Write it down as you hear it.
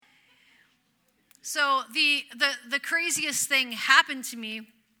So the craziest thing happened to me.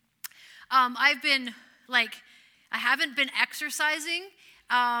 I haven't been exercising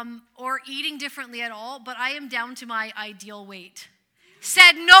or eating differently at all, but I am down to my ideal weight.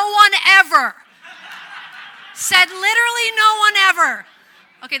 Said no one ever. Said literally no one ever.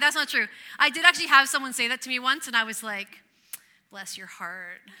 Okay, that's not true. I did actually have someone say that to me once, and I was like, bless your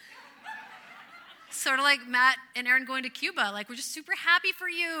heart. Sort of like Matt and Aaron going to Cuba. Like, we're just super happy for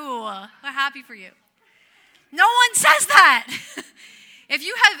you. We're happy for you. No one says that.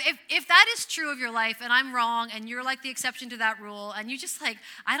 If that is true of your life and I'm wrong and you're like the exception to that rule and you just like,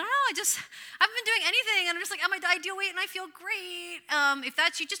 I don't know, I haven't been doing anything and I'm just like, I'm my ideal weight and I feel great. If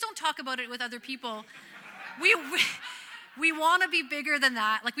that's you, just don't talk about it with other people. We want to be bigger than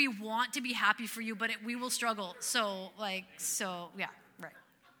that. Like, we want to be happy for you, but we will struggle. So yeah, right.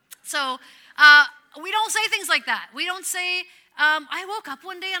 So we don't say things like that. We don't say, I woke up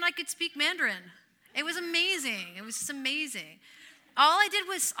one day and I could speak Mandarin. It was amazing. It was just amazing. All I did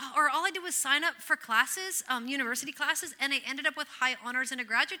was sign up for classes, university classes, and I ended up with high honors and a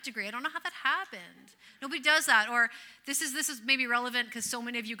graduate degree. I don't know how that happened. Nobody does that. Or this is maybe relevant because so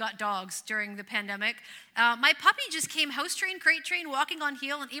many of you got dogs during the pandemic. My puppy just came house trained, crate trained, walking on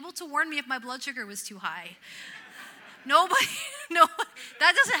heel, and able to warn me if my blood sugar was too high. No,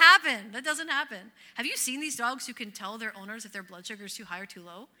 that doesn't happen. That doesn't happen. Have you seen these dogs who can tell their owners if their blood sugar is too high or too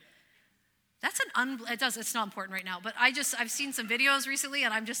low? It's not important right now, but I've seen some videos recently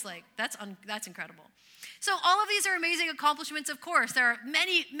and I'm just like, that's incredible. So all of these are amazing accomplishments, of course. There are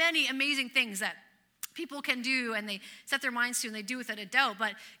many, many amazing things that people can do and they set their minds to and they do without a doubt,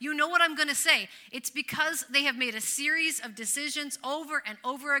 but you know what I'm going to say. It's because they have made a series of decisions over and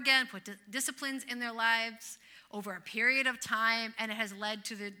over again, put disciplines in their lives over a period of time, and it has led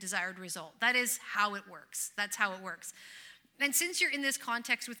to the desired result. That is how it works. That's how it works. And since you're in this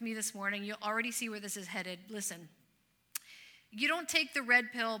context with me this morning, you'll already see where this is headed. Listen, you don't take the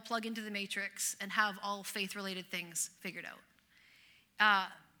red pill, plug into the matrix, and have all faith-related things figured out.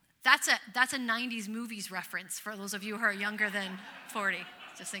 That's a 90s movies reference for those of you who are younger than 40,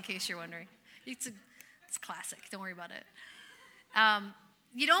 just in case you're wondering. It's classic. Don't worry about it.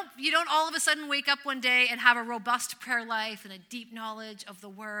 You don't all of a sudden wake up one day and have a robust prayer life and a deep knowledge of the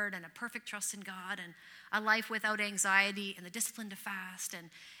Word and a perfect trust in God and a life without anxiety and the discipline to fast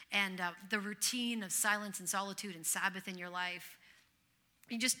and the routine of silence and solitude and Sabbath in your life.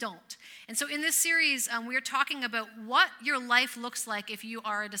 You just don't. And so in this series, we are talking about what your life looks like if you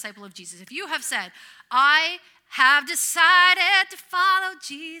are a disciple of Jesus. If you have said, I have decided to follow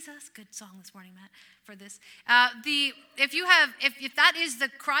Jesus. Good song this morning, Matt, for this. If that is the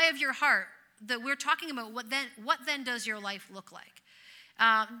cry of your heart, that we're talking about, what then does your life look like?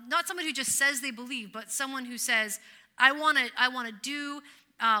 Not someone who just says they believe, but someone who says, I want to do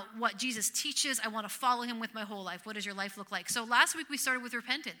what Jesus teaches. I want to follow him with my whole life. What does your life look like? So last week we started with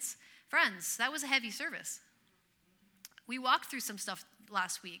repentance. Friends, that was a heavy service. We walked through some stuff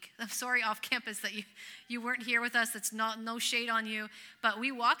last week. I'm sorry off campus that you weren't here with us. That's no shade on you, but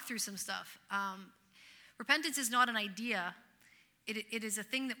we walked through some stuff. Repentance is not an idea. It is a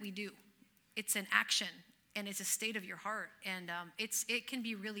thing that we do. It's an action. And it's a state of your heart. And it can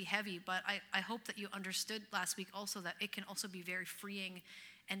be really heavy, but I hope that you understood last week also that it can also be very freeing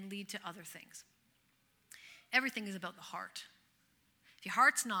and lead to other things. Everything is about the heart. If your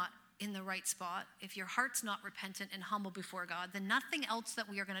heart's not in the right spot, if your heart's not repentant and humble before God, then nothing else that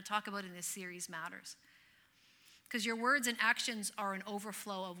we are going to talk about in this series matters. Because your words and actions are an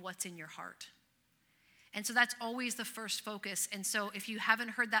overflow of what's in your heart. And so that's always the first focus. And so if you haven't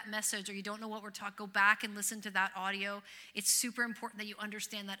heard that message or you don't know what we're talking, go back and listen to that audio. It's super important that you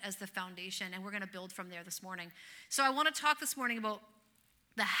understand that as the foundation, and we're going to build from there this morning. So I want to talk this morning about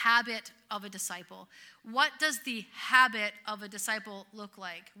the habit of a disciple. What does the habit of a disciple look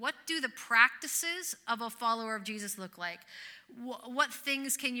like? What do the practices of a follower of Jesus look like? What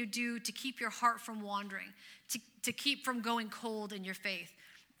things can you do to keep your heart from wandering, to keep from going cold in your faith?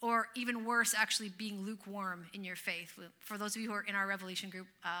 Or even worse, actually being lukewarm in your faith. For those of you who are in our Revelation group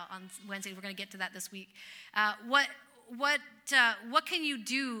on Wednesday, we're going to get to that this week. What can you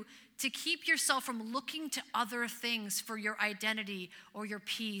do to keep yourself from looking to other things for your identity or your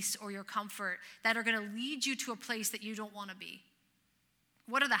peace or your comfort that are going to lead you to a place that you don't want to be?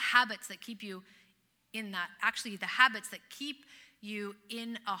 What are the habits that keep you in that? Actually, the habits that keep you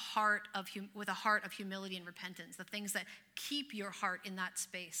in with a heart of humility and repentance, the things that keep your heart in that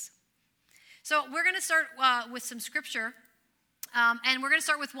space. So we're going to start with some scripture, and we're going to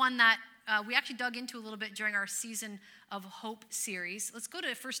start with one that we actually dug into a little bit during our Season of Hope series. Let's go to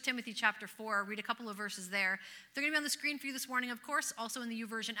 1 Timothy chapter 4, read a couple of verses there. They're going to be on the screen for you this morning, of course, also in the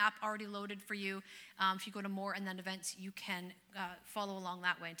YouVersion app already loaded for you. If you go to More and then Events, you can follow along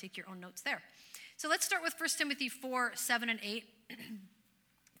that way and take your own notes there. So let's start with 1 Timothy 4, 7 and 8.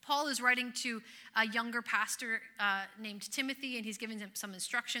 Paul is writing to a younger pastor named Timothy, and he's giving him some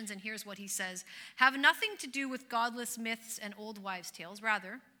instructions, and here's what he says. Have nothing to do with godless myths and old wives' tales.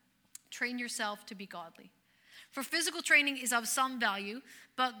 Rather, train yourself to be godly. For physical training is of some value,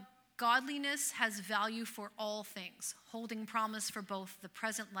 but godliness has value for all things, holding promise for both the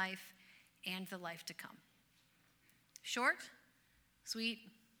present life and the life to come. Short, sweet,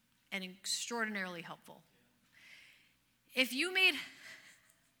 and extraordinarily helpful. If you made...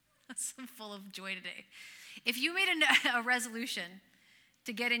 I'm full of joy today. If you made a resolution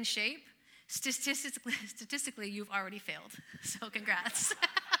to get in shape, statistically, you've already failed. So congrats.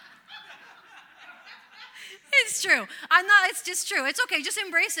 It's true. It's just true. It's okay. Just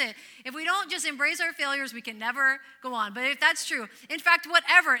embrace it. If we don't just embrace our failures, we can never go on. But if that's true, in fact,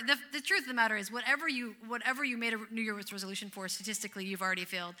 the truth of the matter is, whatever you made a New Year's resolution for, statistically, you've already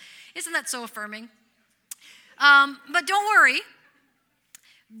failed. Isn't that so affirming? But don't worry.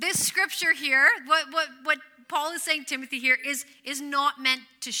 This scripture here, what Paul is saying to Timothy here is not meant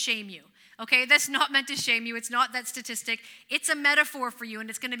to shame you. Okay, that's not meant to shame you. It's not that statistic. It's a metaphor for you, and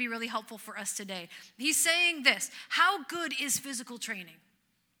it's going to be really helpful for us today. He's saying this. How good is physical training?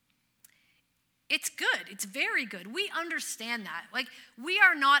 It's good. It's very good. We understand that. Like, we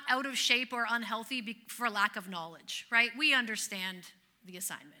are not out of shape or unhealthy for lack of knowledge, right? We understand the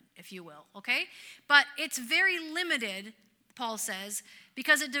assignment, if you will, okay? But it's very limited, Paul says,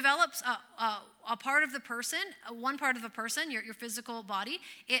 because it develops a part of the person, one part of a person, your physical body,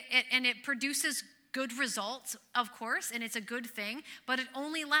 and it produces good results, of course, and it's a good thing, but it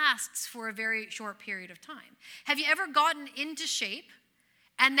only lasts for a very short period of time. Have you ever gotten into shape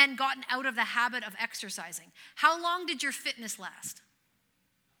and then gotten out of the habit of exercising? How long did your fitness last?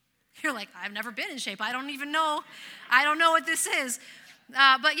 You're like, I've never been in shape. I don't even know. I don't know what this is.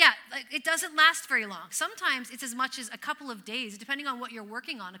 But yeah, it doesn't last very long. Sometimes it's as much as a couple of days, depending on what you're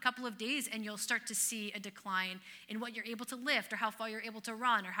working on, a couple of days, and you'll start to see a decline in what you're able to lift or how far you're able to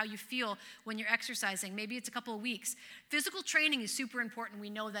run or how you feel when you're exercising. Maybe it's a couple of weeks. Physical training is super important. We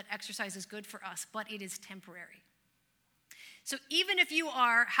know that exercise is good for us, but it is temporary. So even if you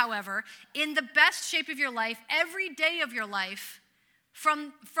are, however, in the best shape of your life, every day of your life,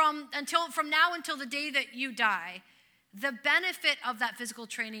 from now until the day that you die, the benefit of that physical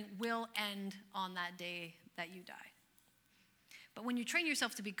training will end on that day that you die. But when you train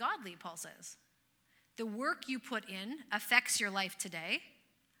yourself to be godly, Paul says, the work you put in affects your life today,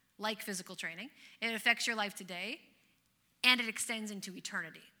 like physical training. It affects your life today, and it extends into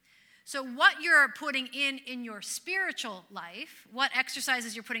eternity. So what you're putting in your spiritual life, what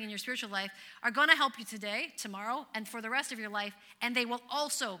exercises you're putting in your spiritual life, are going to help you today, tomorrow, and for the rest of your life, and they will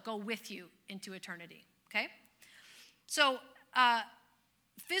also go with you into eternity, okay? So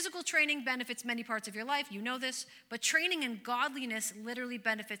physical training benefits many parts of your life. You know this. But training in godliness literally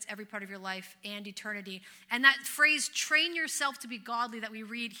benefits every part of your life and eternity. And that phrase, train yourself to be godly, that we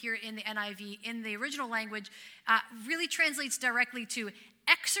read here in the NIV, in the original language, really translates directly to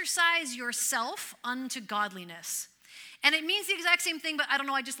exercise yourself unto godliness. And it means the exact same thing, but I don't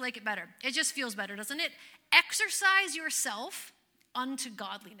know, I just like it better. It just feels better, doesn't it? Exercise yourself unto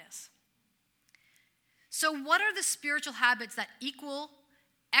godliness. So what are the spiritual habits that equal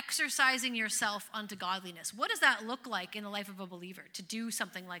exercising yourself unto godliness? What does that look like in the life of a believer, to do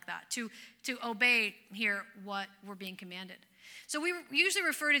something like that, to obey here what we're being commanded? So we usually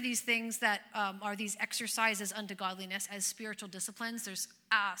refer to these things that are these exercises unto godliness as spiritual disciplines. There's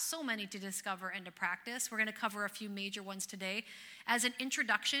so many to discover and to practice. We're going to cover a few major ones today as an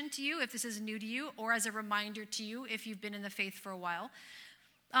introduction to you if this is new to you, or as a reminder to you if you've been in the faith for a while.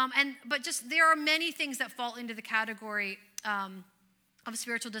 But there are many things that fall into the category of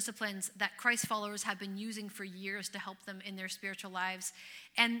spiritual disciplines that Christ followers have been using for years to help them in their spiritual lives.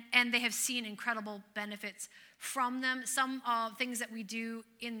 And they have seen incredible benefits from them. Some things that we do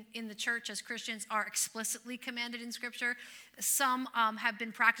in the church as Christians are explicitly commanded in Scripture. Some have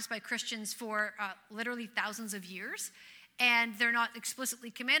been practiced by Christians for literally thousands of years. And they're not explicitly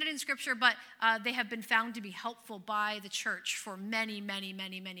commanded in Scripture, but they have been found to be helpful by the church for many, many,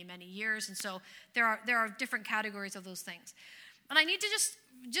 many, many, many years. And so there are different categories of those things. And I need to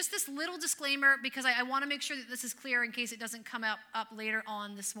just this little disclaimer, because I want to make sure that this is clear in case it doesn't come up later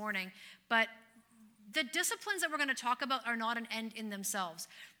on this morning. But the disciplines that we're going to talk about are not an end in themselves.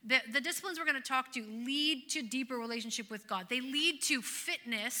 The disciplines we're going to talk to lead to deeper relationship with God. They lead to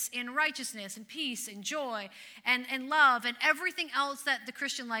fitness in righteousness and peace and joy and love and everything else that the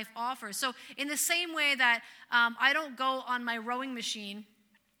Christian life offers. So in the same way that I don't go on my rowing machine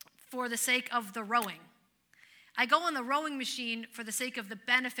for the sake of the rowing. I go on the rowing machine for the sake of the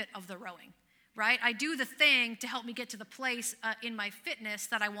benefit of the rowing, right? I do the thing to help me get to the place in my fitness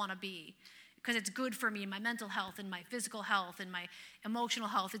that I want to be, because it's good for me in my mental health and my physical health and my emotional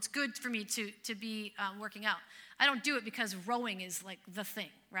health. It's good for me to be working out. I don't do it because rowing is like the thing,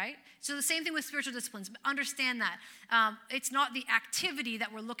 right? So the same thing with spiritual disciplines. Understand that. It's not the activity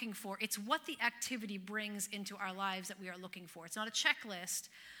that we're looking for. It's what the activity brings into our lives that we are looking for. It's not a checklist.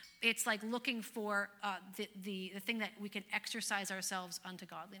 It's like looking for the thing that we can exercise ourselves unto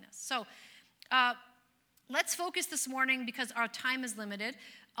godliness. So let's focus this morning, because our time is limited,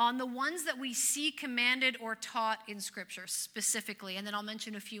 on the ones that we see commanded or taught in Scripture specifically. And then I'll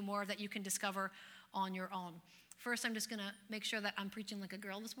mention a few more that you can discover on your own. First, I'm just going to make sure that I'm preaching like a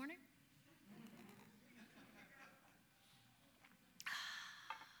girl this morning.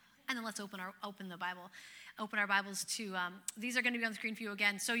 And then let's open our Bibles to, these are going to be on the screen for you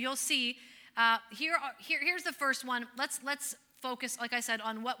again. So you'll see, here's the first one. Let's focus, like I said,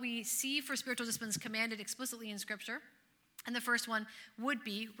 on what we see for spiritual disciplines commanded explicitly in Scripture. And the first one would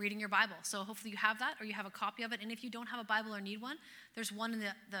be reading your Bible. So hopefully you have that, or you have a copy of it. And if you don't have a Bible or need one, there's one in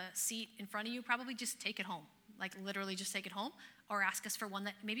the seat in front of you. Probably just take it home. Like literally just take it home, or ask us for one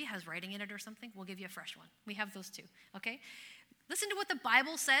that maybe has writing in it or something. We'll give you a fresh one. We have those too, okay? Listen to what the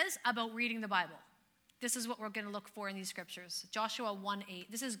Bible says about reading the Bible. This is what we're going to look for in these scriptures. Joshua 1:8.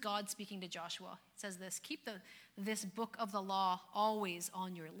 This is God speaking to Joshua. It says this: keep this book of the law always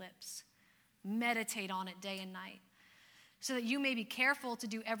on your lips. Meditate on it day and night, so that you may be careful to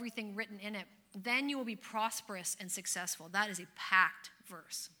do everything written in it. Then you will be prosperous and successful. That is a packed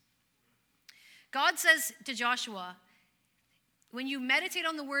verse. God says to Joshua, when you meditate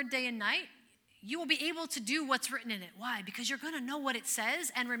on the word day and night, you will be able to do what's written in it. Why? Because you're going to know what it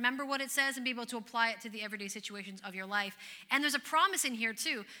says and remember what it says and be able to apply it to the everyday situations of your life. And there's a promise in here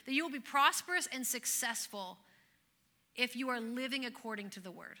too, that you will be prosperous and successful if you are living according to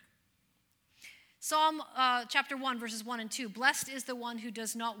the word. Psalm chapter 1, verses 1 and 2. Blessed is the one who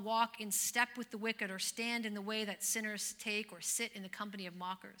does not walk in step with the wicked, or stand in the way that sinners take, or sit in the company of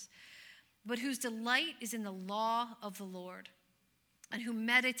mockers, but whose delight is in the law of the Lord, and who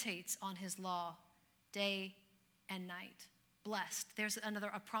meditates on his law day and night. Blessed. There's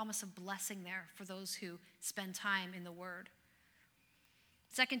a promise of blessing there for those who spend time in the word.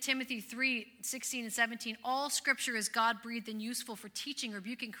 2 Timothy 3:16 and 17, all scripture is God-breathed and useful for teaching,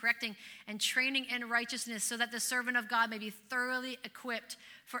 rebuking, correcting, and training in righteousness, so that the servant of God may be thoroughly equipped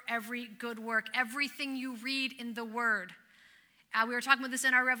for every good work. Everything you read in the word. We were talking about this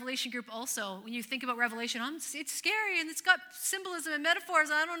in our Revelation group also. When you think about Revelation, it's scary and it's got symbolism and metaphors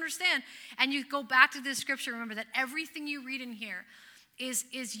and I don't understand. And you go back to this scripture, remember that everything you read in here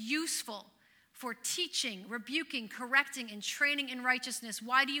is useful for teaching, rebuking, correcting, and training in righteousness.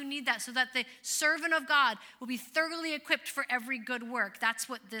 Why do you need that? So that the servant of God will be thoroughly equipped for every good work. That's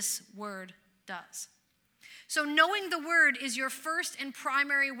what this word does. So knowing the word is your first and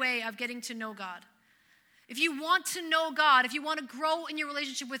primary way of getting to know God. If you want to know God, if you want to grow in your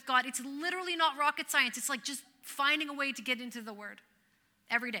relationship with God, it's literally not rocket science. It's like just finding a way to get into the word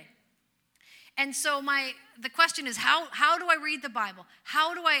every day. And so the question is, how do I read the Bible?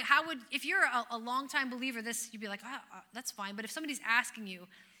 If you're a longtime believer, you'd be like, that's fine. But if somebody's asking you,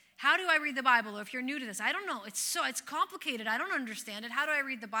 how do I read the Bible? Or if you're new to this, I don't know. It's complicated. I don't understand it. How do I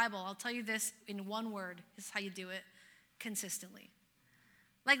read the Bible? I'll tell you this in one word. This is how you do it: consistently.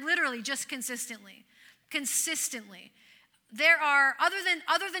 Like literally, just consistently. Consistently. There are, other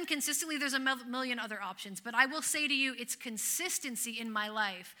than consistently, there's a million other options. But I will say to you, it's consistency in my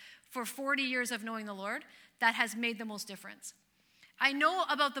life for 40 years of knowing the Lord that has made the most difference. I know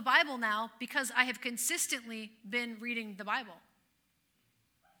about the Bible now because I have consistently been reading the Bible.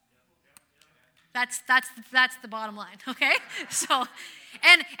 That's the bottom line, okay? So,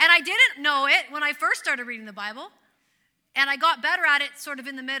 and I didn't know it when I first started reading the Bible. And I got better at it sort of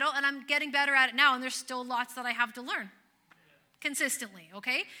in the middle, and I'm getting better at it now, and there's still lots that I have to learn consistently,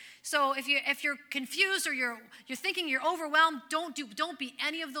 okay? So if you're confused or you're thinking you're overwhelmed, don't be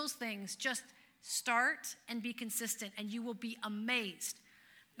any of those things. Just start and be consistent, and you will be amazed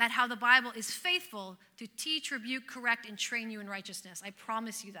at how the Bible is faithful to teach, rebuke, correct, and train you in righteousness. I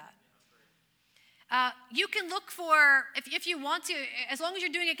promise you that. You can look for, if you want to, as long as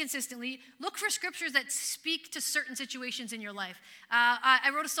you're doing it consistently, look for scriptures that speak to certain situations in your life. I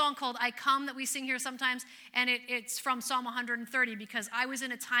wrote a song called I Come that we sing here sometimes, and it's from Psalm 130 because I was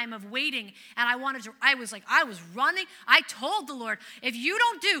in a time of waiting, and I was running. I told the Lord, if you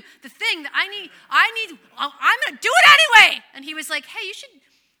don't do the thing that I'm going to do it anyway. And he was like,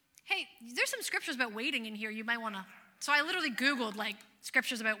 hey, there's some scriptures about waiting in here. You might want to. So I literally Googled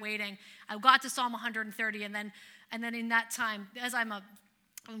scriptures about waiting. I got to Psalm 130, and then in that time, as I'm a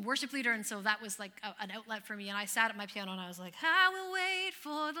worship leader, and so that was an outlet for me. And I sat at my piano, and I was like, I will wait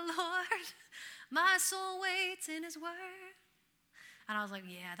for the Lord. My soul waits in his word. And I was like,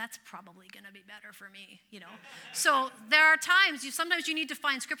 yeah, that's probably going to be better for me, So there are times, sometimes you need to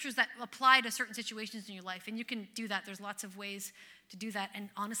find scriptures that apply to certain situations in your life, and you can do that. There's lots of ways to do that, and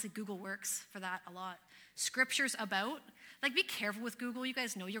honestly, Google works for that a lot. Scriptures about, be careful with Google. You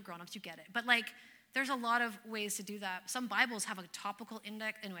guys know you're grown-ups, you get it. But there's a lot of ways to do that. Some Bibles have a topical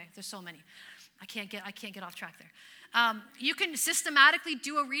index. Anyway, there's so many. I can't get off track there. You can systematically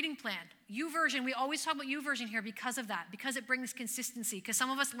do a reading plan. YouVersion, we always talk about YouVersion here because of that, because it brings consistency. Because some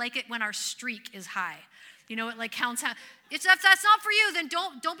of us like it when our streak is high. It counts out. If that's not for you, then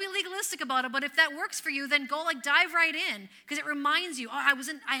don't be legalistic about it. But if that works for you, then go dive right in, because it reminds you, I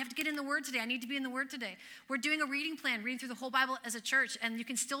have to get in the Word today. I need to be in the Word today. We're doing a reading plan, reading through the whole Bible as a church, and you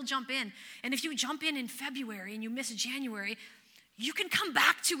can still jump in. And if you jump in February and you miss January, you can come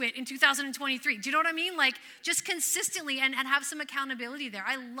back to it in 2023. Do you know what I mean? Just consistently and have some accountability there.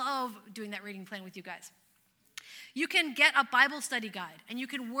 I love doing that reading plan with you guys. You can get a Bible study guide, and you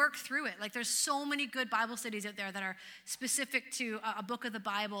can work through it. There's so many good Bible studies out there that are specific to a book of the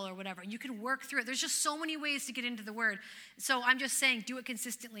Bible or whatever. You can work through it. There's just so many ways to get into the Word. So I'm just saying, do it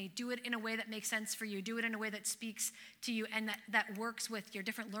consistently. Do it in a way that makes sense for you. Do it in a way that speaks to you and that works with your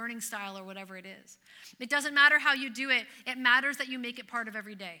different learning style or whatever it is. It doesn't matter how you do it. It matters that you make it part of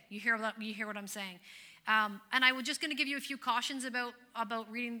every day. You hear what I'm saying. And I was just going to give you a few cautions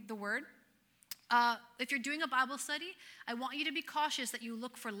about reading the Word. If you're doing a Bible study, I want you to be cautious that you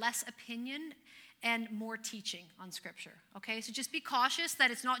look for less opinion and more teaching on Scripture, okay? So just be cautious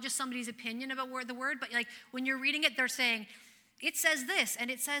that it's not just somebody's opinion about the Word, but when you're reading it, they're saying, it says this, and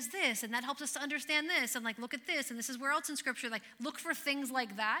it says this, and that helps us to understand this, and look at this, and this is where else in Scripture. Look for things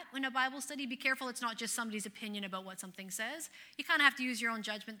like that in a Bible study. Be careful it's not just somebody's opinion about what something says. You kind of have to use your own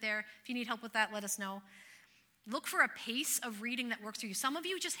judgment there. If you need help with that, let us know. Look for a pace of reading that works for you. Some of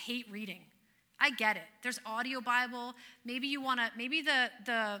you just hate reading. I get it. There's audio Bible. Maybe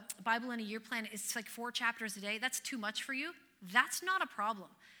the Bible in a year plan is 4 chapters a day. That's too much for you. That's not a problem.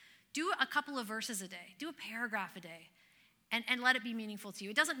 Do a couple of verses a day. Do a paragraph a day. And let it be meaningful to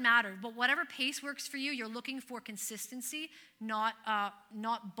you. It doesn't matter, but whatever pace works for you, you're looking for consistency, not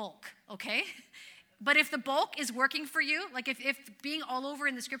bulk, okay? But if the bulk is working for you, if being all over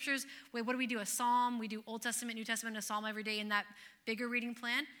in the Scriptures, what do we do? A psalm, we do Old Testament, New Testament, a psalm every day in that bigger reading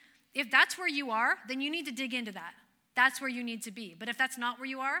plan. If that's where you are, then you need to dig into that. That's where you need to be. But if that's not where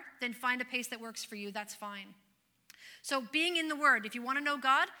you are, then find a pace that works for you. That's fine. So being in the Word, if you want to know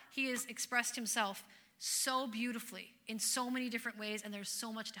God, he has expressed himself so beautifully in so many different ways, and there's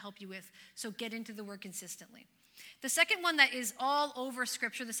so much to help you with. So get into the Word consistently. The second one that is all over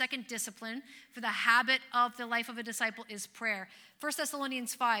Scripture, the second discipline for the habit of the life of a disciple is prayer. 1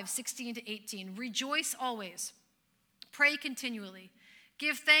 Thessalonians 5, 16 to 18. Rejoice always. Pray continually.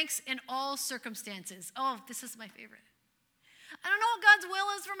 Give thanks in all circumstances. Oh, this is my favorite. I don't know what God's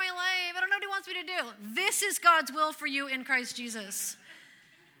will is for my life. I don't know what he wants me to do. This is God's will for you in Christ Jesus.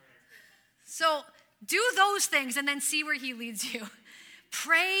 So do those things and then see where he leads you.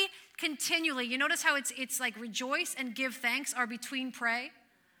 Pray continually. You notice how it's rejoice and give thanks are between pray?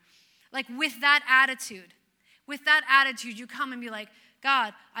 With that attitude. With that attitude, you come and be like,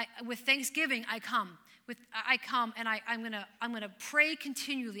 God, with thanksgiving, I come. And I'm gonna pray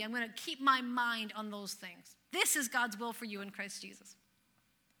continually. I'm gonna keep my mind on those things. This is God's will for you in Christ Jesus.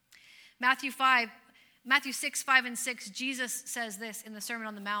 Matthew 6, 5 and 6, Jesus says this in the Sermon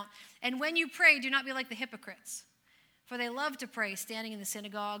on the Mount. And when you pray, do not be like the hypocrites, for they love to pray, standing in the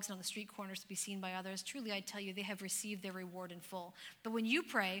synagogues and on the street corners to be seen by others. Truly, I tell you, they have received their reward in full. But when you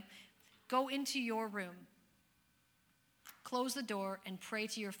pray, go into your room, close the door, and pray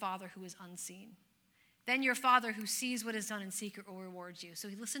to your Father who is unseen. Then your Father who sees what is done in secret will reward you. So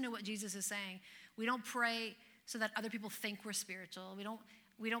listen to what Jesus is saying. We don't pray so that other people think we're spiritual.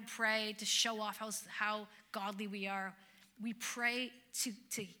 We don't pray to show off how godly we are. We pray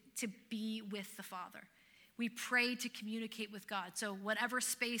to be with the Father. We pray to communicate with God. So whatever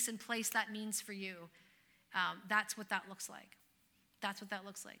space and place that means for you, that's what that looks like. That's what that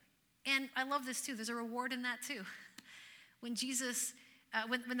looks like. And I love this too. There's a reward in that too. When Jesus,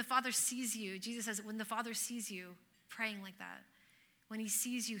 when the Father sees you, Jesus says, when the Father sees you praying like that, when he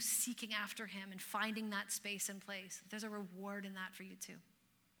sees you seeking after him and finding that space and place, there's a reward in that for you too.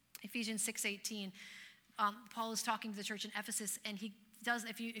 Ephesians 6:18, Paul is talking to the church in Ephesus, and he does,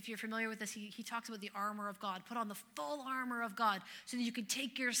 if you're familiar with this, he talks about the armor of God. Put on the full armor of God so that you can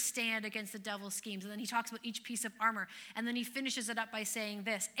take your stand against the devil's schemes. And then he talks about each piece of armor. And then he finishes it up by saying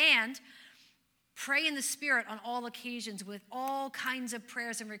this, and pray in the Spirit on all occasions with all kinds of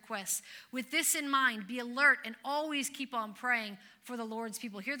prayers and requests. With this in mind, be alert and always keep on praying for the Lord's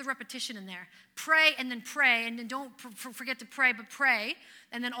people. Hear the repetition in there. Pray, and then don't forget to pray, but pray,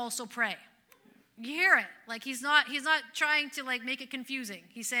 and then also pray. You hear it. Like he's not trying to like make it confusing.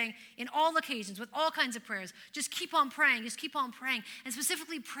 He's saying in all occasions, with all kinds of prayers, just keep on praying, and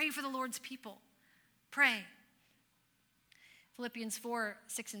specifically pray for the Lord's people. Pray. Philippians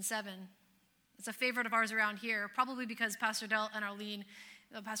 4:6-7. It's a favorite of ours around here, probably because Pastor Del and Arlene,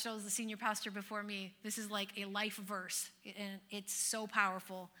 Pastor Del was the senior pastor before me. This is like a life verse, and it's so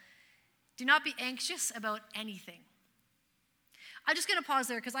powerful. Do not be anxious about anything. I'm just going to pause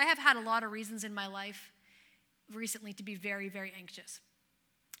there because I have had a lot of reasons in my life recently to be very, very anxious.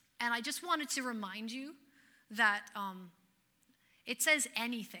 And I just wanted to remind you that it says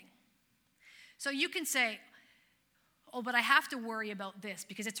anything. So you can say, oh, but I have to worry about this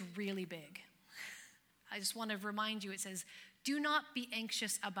because it's really big. I just want to remind you, it says, do not be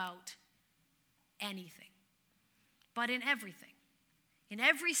anxious about anything, but in everything, in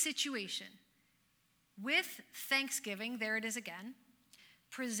every situation, with thanksgiving, there it is again,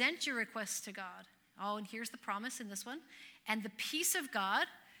 present your requests to God. Oh, and here's the promise in this one. And the peace of God,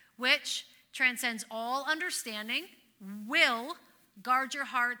 which transcends all understanding, will guard your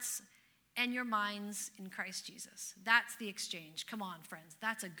hearts and your minds in Christ Jesus. That's the exchange. Come on, friends.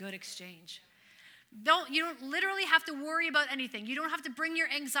 That's a good exchange. You don't literally have to worry about anything. You don't have to bring your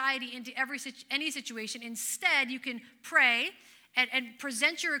anxiety into any situation. Instead, you can pray and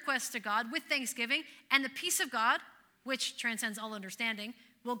present your requests to God with thanksgiving, and the peace of God, which transcends all understanding,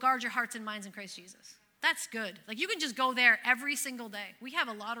 will guard your hearts and minds in Christ Jesus. That's good. Like you can just go there every single day. We have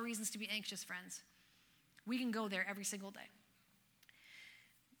a lot of reasons to be anxious, friends. We can go there every single day.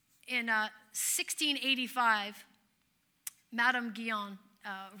 In 1685, Madame Guyon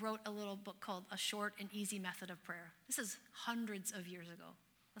wrote a little book called A Short and Easy Method of Prayer. This is hundreds of years ago.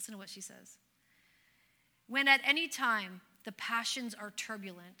 Listen to what she says. When at any time the passions are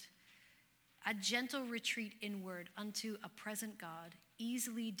turbulent, a gentle retreat inward unto a present God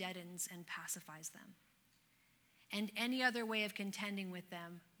easily deadens and pacifies them. And any other way of contending with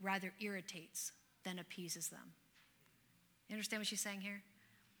them rather irritates than appeases them. You understand what she's saying here?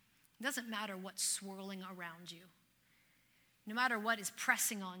 It doesn't matter what's swirling around you. No matter what is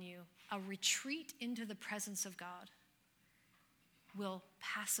pressing on you, a retreat into the presence of God will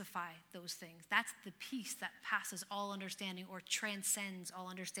pacify those things. That's the peace that passes all understanding or transcends all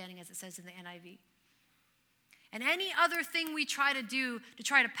understanding, as it says in the NIV. And any other thing we try to do to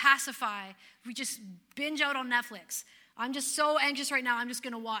try to pacify, we just binge out on Netflix. I'm just so anxious right now, I'm just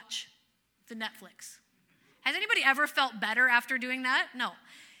going to watch the Netflix. Has anybody ever felt better after doing that? No.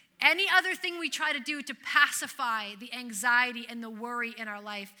 Any other thing we try to do to pacify the anxiety and the worry in our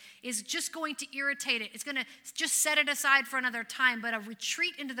life is just going to irritate it. It's going to just set it aside for another time. But a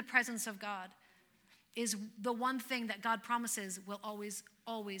retreat into the presence of God is the one thing that God promises will always,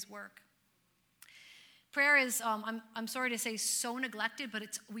 always work. Prayer is, I'm sorry to say, so neglected, but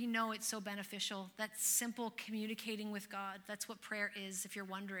we know it's so beneficial. That simple communicating with God. That's what prayer is, if you're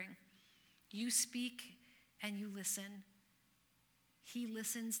wondering. You speak and you listen. He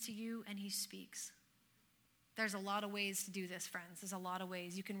listens to you and he speaks. There's a lot of ways to do this, friends. There's a lot of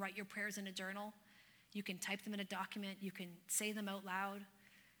ways. You can write your prayers in a journal. You can type them in a document. You can say them out loud.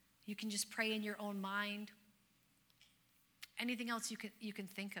 You can just pray in your own mind. Anything else you can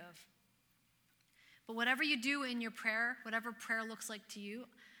think of. But whatever you do in your prayer, whatever prayer looks like to you,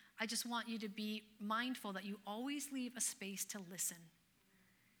 I just want you to be mindful that you always leave a space to listen.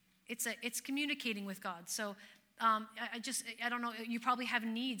 It's communicating with God. So I don't know, you probably have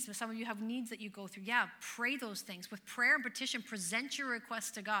needs. Some of you have needs that you go through. Yeah, pray those things. With prayer and petition, present your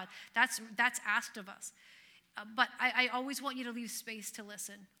requests to God. That's asked of us. But I always want you to leave space to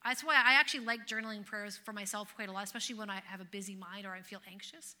listen. That's why I actually like journaling prayers for myself quite a lot, especially when I have a busy mind or I feel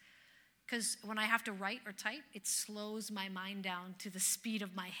anxious. Because when I have to write or type, it slows my mind down to the speed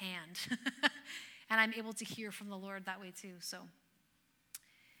of my hand. And I'm able to hear from the Lord that way too. So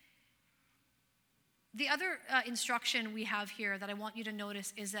the other instruction we have here that I want you to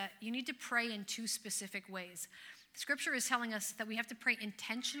notice is that you need to pray in two specific ways. Scripture is telling us that we have to pray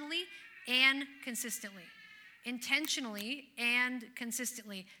intentionally and consistently. Intentionally and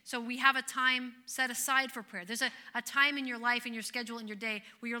consistently. So we have a time set aside for prayer. There's a time in your life, in your schedule, in your day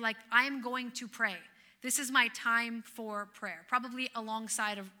where you're like, I am going to pray. This is my time for prayer, probably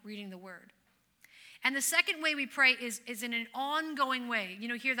alongside of reading the word. And the second way we pray is in an ongoing way. You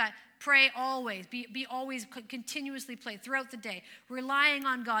know, hear that, pray always, be always continuously pray throughout the day, relying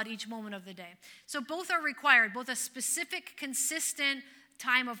on God each moment of the day. So both are required, both a specific, consistent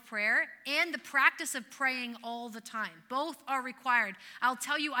time of prayer and the practice of praying all the time. Both are required. I'll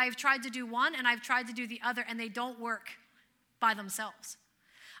tell you, I've tried to do one and I've tried to do the other, and they don't work by themselves.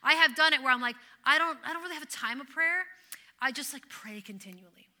 I have done it where I'm like, I don't really have a time of prayer. I just like pray continually.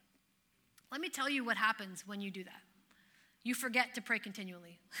 Let me tell you what happens when you do that. You forget to pray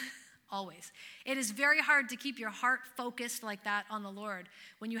continually, always. It is very hard to keep your heart focused like that on the Lord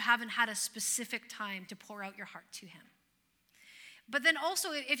when you haven't had a specific time to pour out your heart to him. But then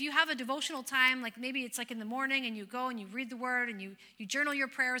also, if you have a devotional time, like maybe it's like in the morning and you go and you read the word and you journal your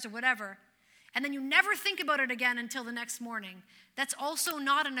prayers or whatever, and then you never think about it again until the next morning, that's also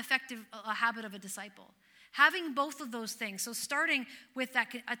not an effective habit of a disciple. Having both of those things, so starting with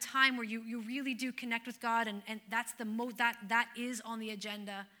a time where you really do connect with God, and that's that is on the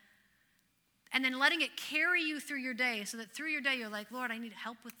agenda, and then letting it carry you through your day, so that through your day you're like, Lord, I need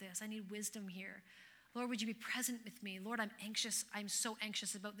help with this. I need wisdom here. Lord, would you be present with me? Lord, I'm anxious. I'm so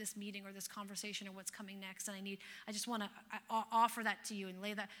anxious about this meeting or this conversation or what's coming next, and I just want to offer that to you and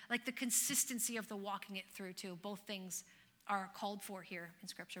lay that, like the consistency of the walking it through too. Both things are called for here in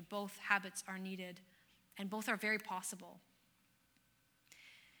Scripture. Both habits are needed. And both are very possible.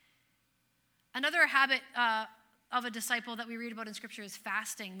 Another habit of a disciple that we read about in Scripture is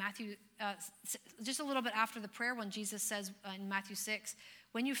fasting. Matthew, just a little bit after the prayer one, Jesus says in Matthew 6,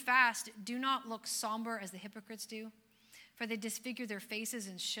 when you fast, do not look somber as the hypocrites do, for they disfigure their faces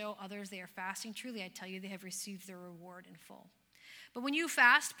and show others they are fasting. Truly, I tell you, they have received their reward in full. But when you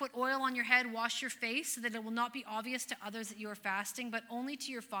fast, put oil on your head, wash your face, so that it will not be obvious to others that you are fasting, but only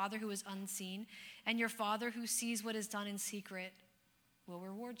to your Father who is unseen, and your Father who sees what is done in secret will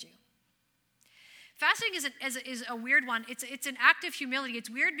reward you. Fasting is a weird one. It's an act of humility. It's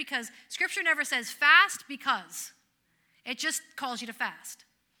weird because Scripture never says fast because. It just calls you to fast.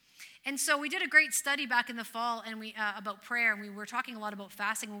 And so we did a great study back in the fall and about prayer, and we were talking a lot about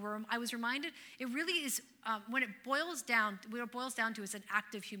fasting. I was reminded it really is, what it boils down to is an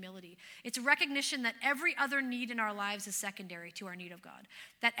act of humility. It's a recognition that every other need in our lives is secondary to our need of God.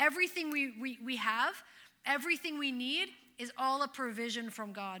 That everything we have, everything we need is all a provision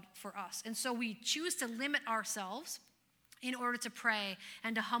from God for us. And so we choose to limit ourselves in order to pray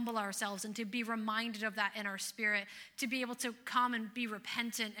and to humble ourselves and to be reminded of that in our spirit, to be able to come and be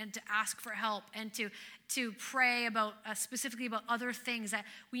repentant and to ask for help and to pray about specifically about other things that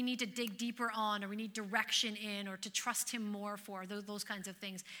we need to dig deeper on or we need direction in or to trust him more for, those kinds of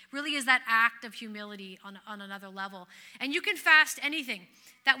things. Really is that act of humility on another level. And you can fast anything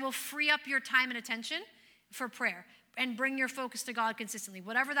that will free up your time and attention for prayer and bring your focus to God consistently,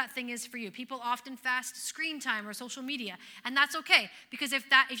 whatever that thing is for you. People often fast screen time or social media, and that's okay, because if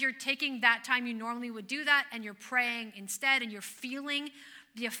you're taking that time you normally would do that and you're praying instead and you're feeling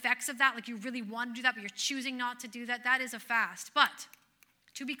the effects of that, like you really want to do that, but you're choosing not to do that, that is a fast. But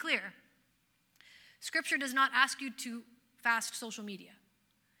to be clear, Scripture does not ask you to fast social media.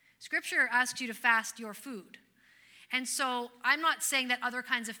 Scripture asks you to fast your food. And so I'm not saying that other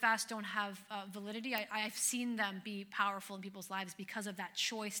kinds of fasts don't have validity. I've seen them be powerful in people's lives because of that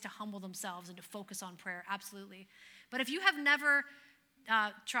choice to humble themselves and to focus on prayer, absolutely. But if you have never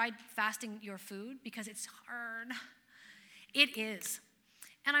tried fasting your food, because it's hard, it is.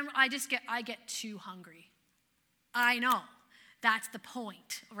 And I get too hungry. I know. That's the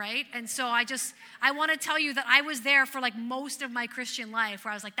point, right? And so I want to tell you that I was there for like most of my Christian life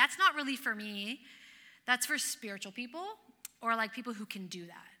where I was like, that's not really for me. That's for spiritual people or like people who can do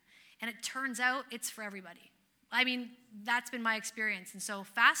that. And it turns out it's for everybody. I mean, that's been my experience. And so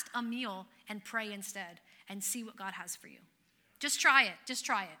fast a meal and pray instead and see what God has for you. Just try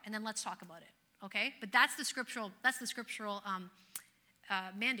it, and then let's talk about it, okay? But that's the scriptural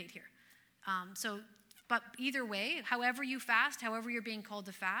mandate here. But either way, however you fast, however you're being called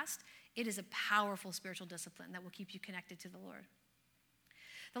to fast, it is a powerful spiritual discipline that will keep you connected to the Lord.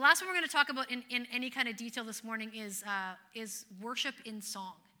 The last one we're going to talk about in any kind of detail this morning is worship in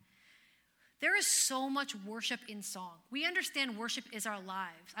song. There is so much worship in song. We understand worship is our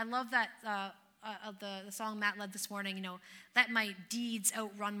lives. I love that the song Matt led this morning, let my deeds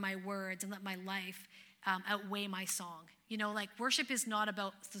outrun my words and let my life outweigh my song. Like worship is not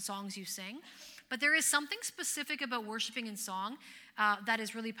about the songs you sing, But there is something specific about worshiping in song that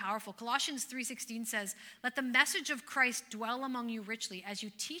is really powerful. Colossians 3:16 says, "Let the message of Christ dwell among you richly as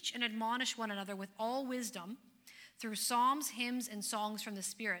you teach and admonish one another with all wisdom through psalms, hymns, and songs from the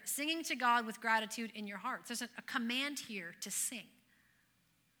Spirit, singing to God with gratitude in your hearts." There's a command here to sing.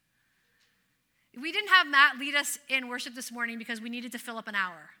 We didn't have Matt lead us in worship this morning because we needed to fill up an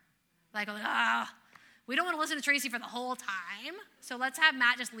hour. We don't want to listen to Tracy for the whole time, so let's have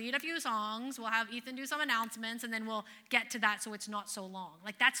Matt just lead a few songs. We'll have Ethan do some announcements, and then we'll get to that so it's not so long.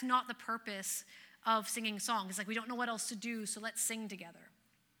 That's not the purpose of singing songs. It's we don't know what else to do, so let's sing together.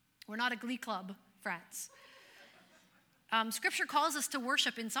 We're not a glee club, friends. Scripture calls us to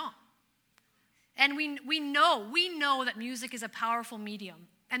worship in song. And we know that music is a powerful medium,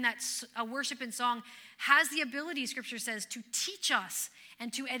 and that a worship in song has the ability, Scripture says, to teach us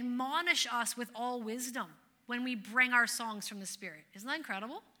and to admonish us with all wisdom when we bring our songs from the Spirit. Isn't that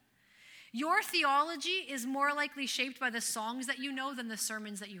incredible? Your theology is more likely shaped by the songs that you know than the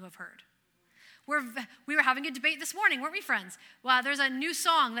sermons that you have heard. We were having a debate this morning, weren't we, friends? Well, there's a new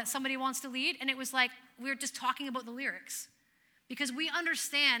song that somebody wants to lead, and it was we were just talking about the lyrics. Because we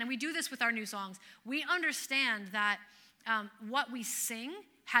understand, and we do this with our new songs, we understand that what we sing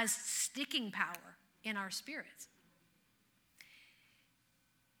has sticking power in our spirits.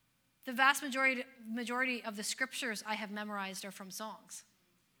 The vast majority of the scriptures I have memorized are from songs.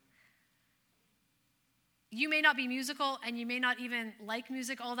 You may not be musical, and you may not even like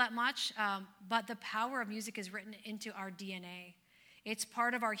music all that much, but the power of music is written into our DNA. It's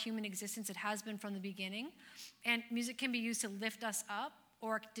part of our human existence. It has been from the beginning. And music can be used to lift us up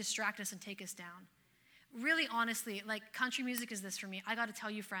or distract us and take us down. Really, honestly, country music is this for me. I got to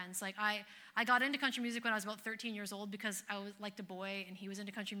tell you, friends, I got into country music when I was about 13 years old because I liked a boy and he was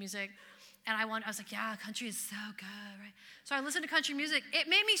into country music. And I was like, yeah, country is so good, right? So I listened to country music. It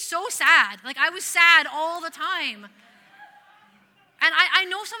made me so sad. I was sad all the time. And I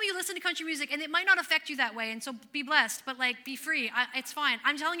know some of you listen to country music, and it might not affect you that way, and so be blessed, but be free. It's fine.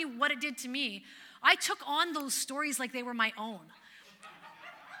 I'm telling you what it did to me. I took on those stories like they were my own.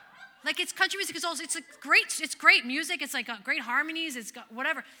 It's country music is also, it's great music. It's got great harmonies. It's got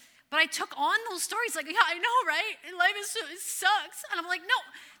whatever. But I took on those stories yeah, I know, right? And life it sucks. And I'm like, no,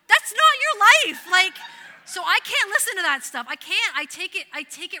 that's not your life. So I can't listen to that stuff. I can't. I take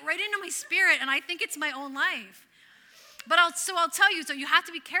it right into my spirit, and I think it's my own life. But I'll tell you, so you have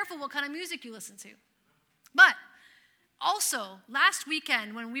to be careful what kind of music you listen to. But also, last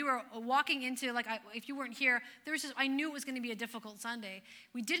weekend when we were walking into, if you weren't here, I knew it was going to be a difficult Sunday.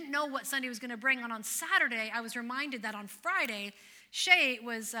 We didn't know what Sunday was going to bring. And on Saturday, I was reminded that on Friday, Shay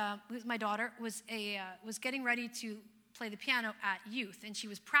was my daughter, was getting ready to play the piano at youth, and she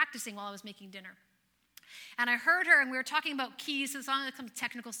was practicing while I was making dinner. And I heard her, and we were talking about keys to the song, some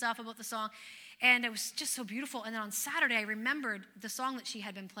technical stuff about the song, and it was just so beautiful. And then on Saturday, I remembered the song that she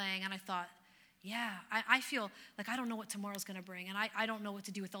had been playing, and I thought, yeah, I feel like I don't know what tomorrow's going to bring, and I don't know what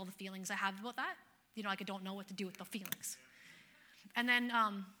to do with all the feelings I have about that. I don't know what to do with the feelings. And then,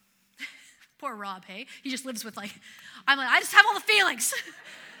 poor Rob, hey? He just lives with I just have all the feelings.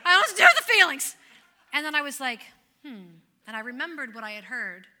 I don't know what to do with the feelings. And then I was like, And I remembered what I had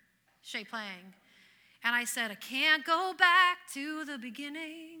heard Shay playing. And I said, I can't go back to the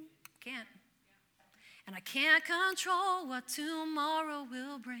beginning. Can't. And I can't control what tomorrow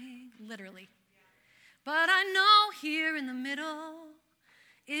will bring. Literally. But I know here in the middle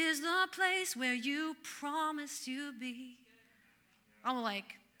is the place where you promised you'd be. I'm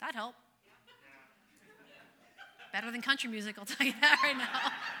like, that helped. Better than country music, I'll tell you that right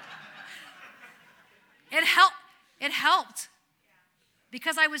now. It helped.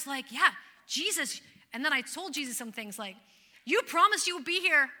 Because I was like, yeah, Jesus. And then I told Jesus some things you promised you would be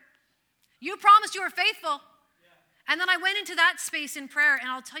here. You promised you were faithful. And then I went into that space in prayer, and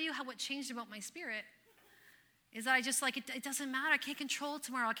I'll tell you what changed about my spirit is that I just it doesn't matter. I can't control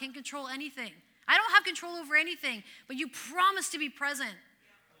tomorrow. I can't control anything. I don't have control over anything, but you promised to be present.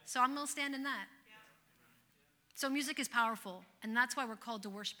 So I'm going to stand in that. So music is powerful, and that's why we're called to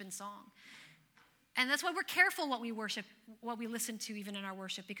worship in song. And that's why we're careful what we worship, what we listen to even in our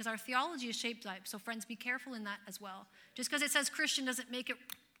worship, because our theology is shaped by it. So friends, be careful in that as well. Just because it says Christian doesn't make it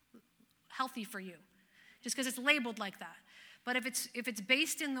healthy for you. Just because it's labeled like that. But if it's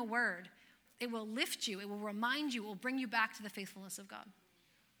based in the word, it will lift you, it will remind you, it will bring you back to the faithfulness of God.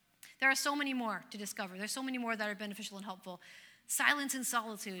 There are so many more to discover. There's so many more that are beneficial and helpful. Silence and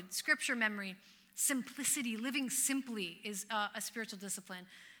solitude, scripture memory, simplicity, living simply is a spiritual discipline.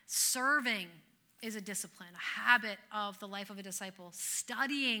 Serving is a discipline, a habit of the life of a disciple.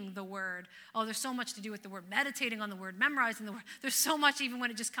 Studying the word. Oh, there's so much to do with the word. Meditating on the word, memorizing the word. There's so much even when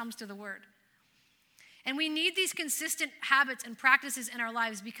it just comes to the word. And we need these consistent habits and practices in our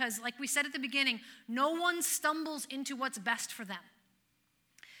lives because, like we said at the beginning, no one stumbles into what's best for them.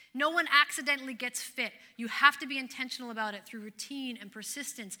 No one accidentally gets fit. You have to be intentional about it through routine and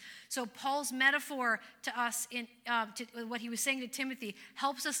persistence. So Paul's metaphor to us in what he was saying to Timothy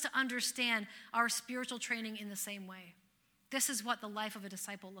helps us to understand our spiritual training in the same way. This is what the life of a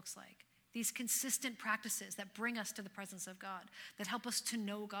disciple looks like. These consistent practices that bring us to the presence of God, that help us to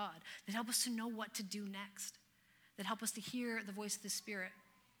know God, that help us to know what to do next, that help us to hear the voice of the Spirit.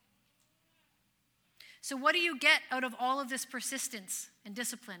 So what do you get out of all of this persistence and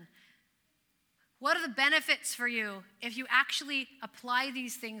discipline? What are the benefits for you if you actually apply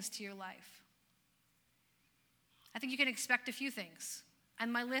these things to your life? I think you can expect a few things,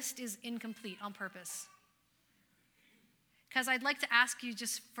 and my list is incomplete on purpose. Because I'd like to ask you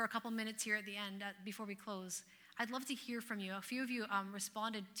just for a couple minutes here at the end, before we close, I'd love to hear from you. A few of you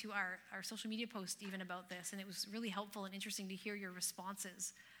responded to our social media post even about this, and it was really helpful and interesting to hear your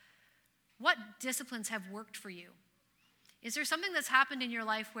responses. What disciplines have worked for you? Is there something that's happened in your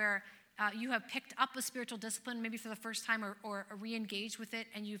life where you have picked up a spiritual discipline, maybe for the first time, or re-engaged with it,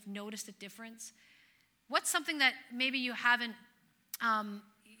 and you've noticed a difference? What's something that maybe you haven't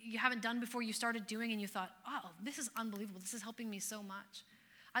done before you started doing and you thought, oh, this is unbelievable. This is helping me so much.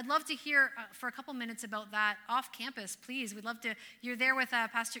 I'd love to hear for a couple minutes about that off campus, please. We'd love to. You're there with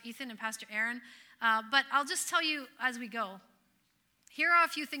Pastor Ethan and Pastor Aaron. But I'll just tell you as we go. Here are a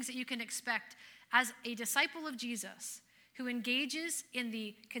few things that you can expect as a disciple of Jesus who engages in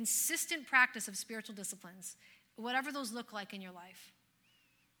the consistent practice of spiritual disciplines, whatever those look like in your life.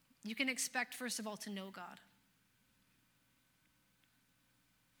 You can expect, first of all, to know God.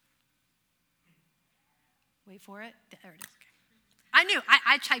 Wait for it. There it is. Okay. I knew.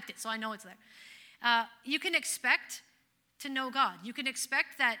 I typed it, so I know it's there. You can expect to know God. You can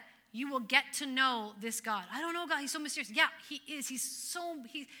expect that you will get to know this God. I don't know God. He's so mysterious. Yeah, he is.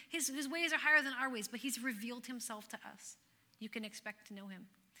 His ways are higher than our ways, but he's revealed himself to us. You can expect to know him.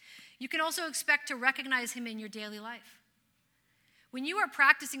 You can also expect to recognize him in your daily life. When you are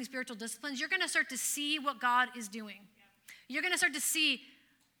practicing spiritual disciplines, you're going to start to see what God is doing. You're going to start to see.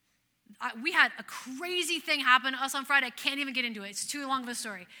 We had a crazy thing happen to us on Friday. I can't even get into it. It's too long of a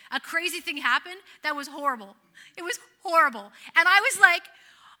story. A crazy thing happened that was horrible. It was horrible. And I was like,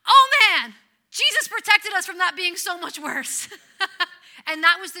 oh man, Jesus protected us from that being so much worse. And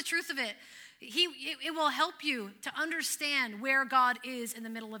that was the truth of it. It will help you to understand where God is in the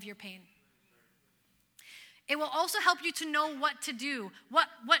middle of your pain. It will also help you to know what to do, what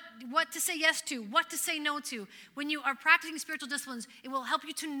to say yes to, what to say no to. When you are practicing spiritual disciplines, it will help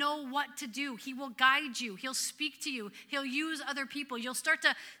you to know what to do. He will guide you. He'll speak to you. He'll use other people. You'll start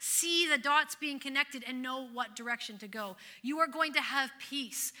to see the dots being connected and know what direction to go. You are going to have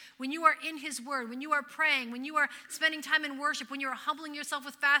peace. When you are in his word, when you are praying, when you are spending time in worship, when you are humbling yourself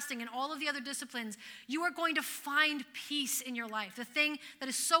with fasting and all of the other disciplines, you are going to find peace in your life, the thing that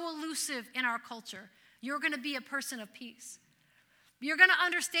is so elusive in our culture. You're going to be a person of peace. You're going to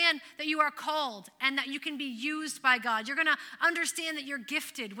understand that you are called and that you can be used by God. You're going to understand that you're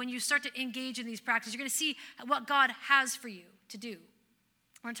gifted when you start to engage in these practices. You're going to see what God has for you to do.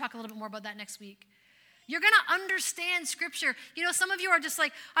 We're going to talk a little bit more about that next week. You're going to understand Scripture. You know, some of you are just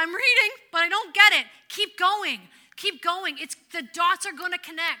like, I'm reading, but I don't get it. Keep going. Keep going. The dots are going to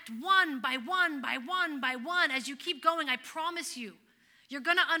connect one by one by one by one. As you keep going, I promise you. You're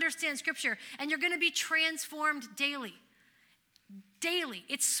going to understand Scripture, and you're going to be transformed daily. Daily.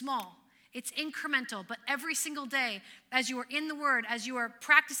 It's small. It's incremental. But every single day, as you are in the Word, as you are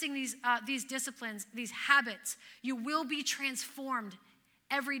practicing these disciplines, these habits, you will be transformed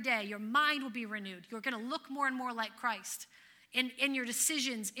every day. Your mind will be renewed. You're going to look more and more like Christ in your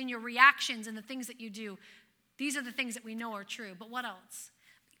decisions, in your reactions, and the things that you do. These are the things that we know are true. But what else?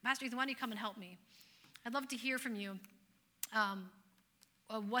 Pastor Ethan, why don't you come and help me? I'd love to hear from you.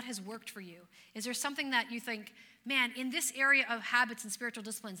 What has worked for you? Is there something that you think, man, in this area of habits and spiritual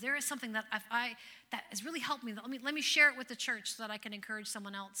disciplines, there is something that that has really helped me. Let me share it with the church so that I can encourage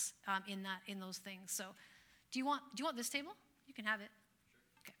someone else in those things. So, do you want this table? You can have it.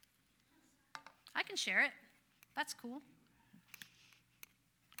 Okay. I can share it. That's cool.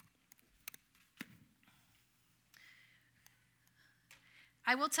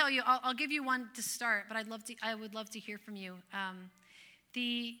 I will tell you. I'll give you one to start, but I would love to hear from you.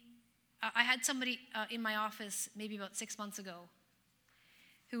 I had somebody in my office maybe about 6 months ago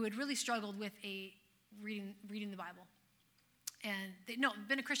who had really struggled with reading the Bible. And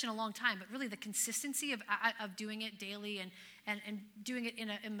been a Christian a long time, but really the consistency of doing it daily and doing it in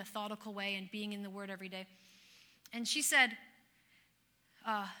a methodical way and being in the Word every day. And she said,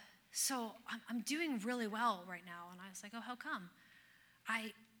 so I'm doing really well right now. And I was like, oh, how come?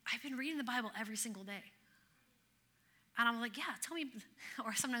 I've been reading the Bible every single day. And I'm like, yeah, tell me.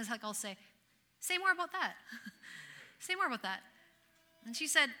 Or sometimes like I'll say more about that. Say more about that. And she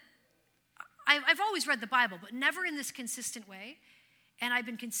said, I've always read the Bible, but never in this consistent way. And I've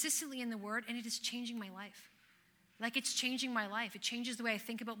been consistently in the Word, and it is changing my life. Like, it's changing my life. It changes the way I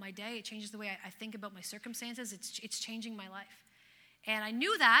think about my day. It changes the way I think about my circumstances. It's changing my life. And I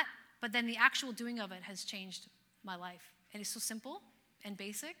knew that, but then the actual doing of it has changed my life. And it's so simple and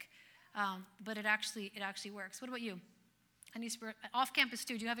basic, but it actually works. What about you? Any spirit off campus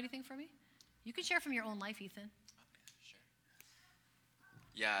too? Do you have anything for me? You can share from your own life, Ethan. Sure.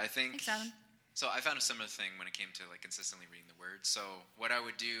 Yeah, I think. Thanks, Adam. So I found a similar thing when it came to like consistently reading the Word. So what I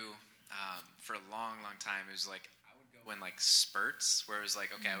would do for a long, long time is like I would go in like spurts where it was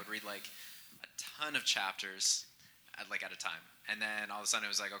like, okay, I would read like a ton of chapters at a time, and then all of a sudden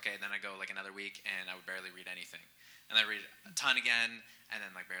it was like, okay, then I go like another week and I would barely read anything, and then I read a ton again, and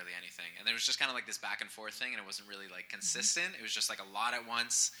then like barely anything, and there was just kind of like this back and forth thing, and it wasn't really like consistent. It was just like a lot at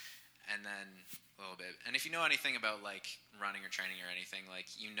once, and then a little bit. And if you know anything about like running or training or anything, like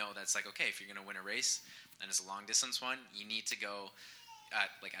you know that's like, okay, if you're gonna win a race and it's a long distance one, you need to go at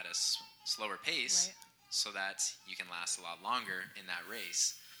a slower pace, right, so that you can last a lot longer in that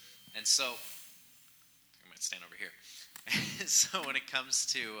race. And so I might stand over here. So when it comes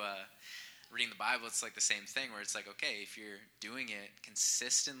to reading the Bible, it's like the same thing where it's like, okay, if you're doing it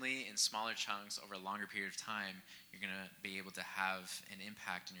consistently in smaller chunks over a longer period of time, you're going to be able to have an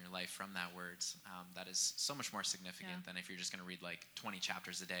impact in your life from that words that is so much more significant than if you're just going to read like 20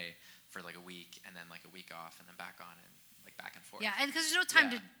 chapters a day for like a week and then like a week off and then back on and like back and forth. Yeah, and because there's no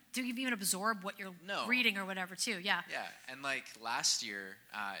time to even absorb what you're reading or whatever too. Yeah. Yeah, and like last year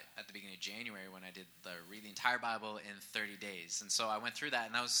at the beginning of January when I did read the entire Bible in 30 days. And so I went through that,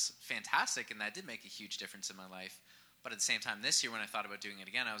 and that was fantastic, and that did make a huge difference in my life. But at the same time this year when I thought about doing it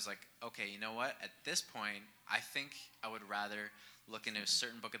again, I was like, okay, you know what? At this point, I think I would rather look into a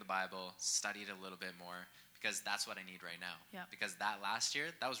certain book of the Bible, study it a little bit more, because that's what I need right now. Yeah. Because that last year,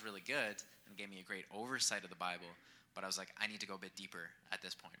 that was really good and gave me a great oversight of the Bible. But I was like, I need to go a bit deeper at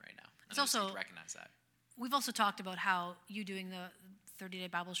this point right now. And it's also, I just need to recognize that. We've also talked about how you doing the 30-day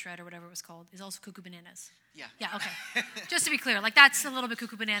Bible shred or whatever it was called is also cuckoo bananas. Yeah. Yeah, okay. Just to be clear, like that's a little bit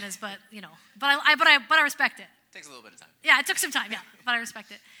cuckoo bananas, but you know, but I respect it. Takes a little bit of time. Yeah, it took some time, yeah, but I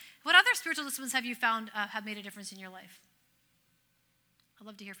respect it. What other spiritual disciplines have you found have made a difference in your life? I'd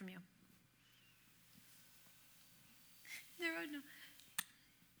love to hear from you. There are no.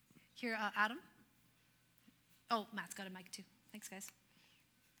 Here, Adam. Oh, Matt's got a mic too. Thanks, guys.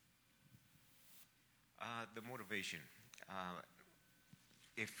 The motivation.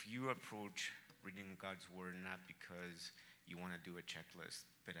 If you approach reading God's Word not because you want to do a checklist,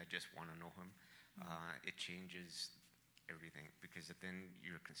 but I just want to know Him, it changes everything, because then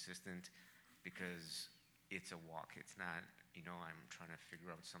you're consistent, because it's a walk. It's not, I'm trying to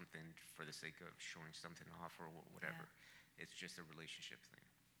figure out something for the sake of showing something off or whatever. Yeah. It's just a relationship thing.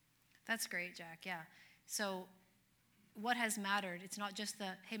 That's great, Jack. Yeah. So what has mattered, it's not just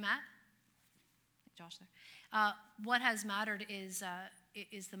hey, Matt? Josh there. What has mattered is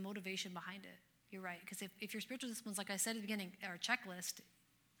the motivation behind it. You're right. Because if your spiritual disciplines, like I said at the beginning, are a checklist,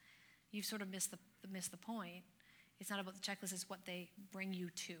 you've sort of missed the point. It's not about the checklist, it's what they bring you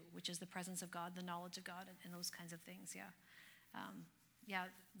to, which is the presence of God, the knowledge of God, and those kinds of things, yeah.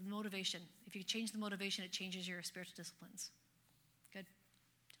 The motivation. If you change the motivation, it changes your spiritual disciplines. Good.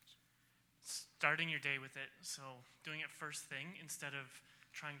 Starting your day with it, so doing it first thing instead of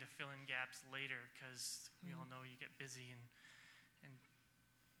trying to fill in gaps later, because we all know you get busy and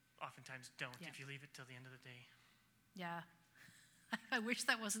oftentimes don't if you leave it till the end of the day. Yeah. I wish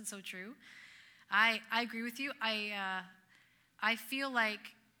that wasn't so true. I agree with you. I feel like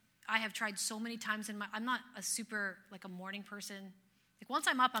I have tried so many times I'm not a super, like a morning person. Like once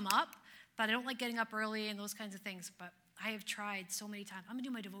I'm up, but I don't like getting up early and those kinds of things. But I have tried so many times. I'm going to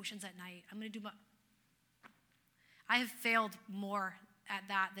do my devotions at night. I have failed more at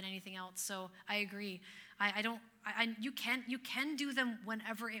that than anything else. So I agree. You can do them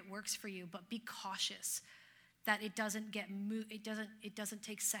whenever it works for you, but be cautious that it doesn't it doesn't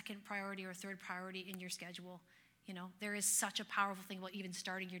take second priority or third priority in your schedule. There is such a powerful thing about even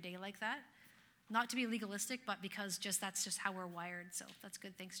starting your day like that. Not to be legalistic, but because that's just how we're wired. So that's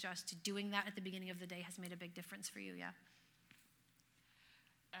good. Thanks, Josh. Doing that at the beginning of the day has made a big difference for you. Yeah.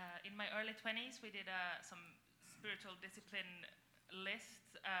 In my early 20s, we did some spiritual discipline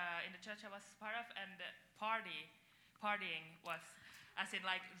lists in the church I was part of, and partying was, as in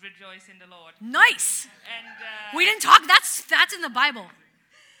like rejoice in the Lord. Nice. And we didn't talk. That's in the Bible.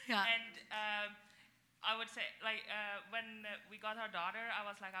 Yeah. And I would say, like, when we got our daughter, I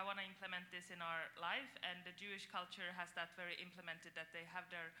was like, I want to implement this in our life. And the Jewish culture has that very implemented, that they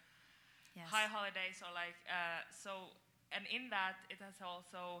have their high holidays, or like, and in that, it has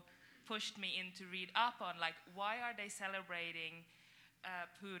also pushed me in to read up on, like, why are they celebrating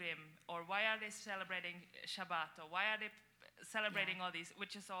Purim, or why are they celebrating Shabbat, or why are they celebrating all these,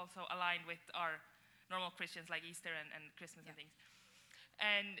 which is also aligned with our normal Christians, like Easter and Christmas and things.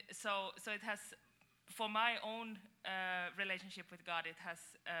 And so it has, for my own relationship with God, it has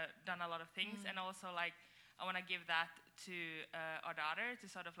done a lot of things. And also, like, I want to give that to our daughter, to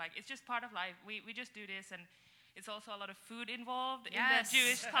sort of, like, it's just part of life. We just do this, and it's also a lot of food involved in the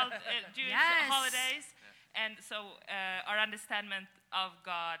Jewish holidays. And so our understanding of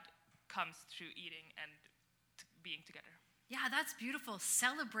God comes through eating and being together. Yeah, that's beautiful.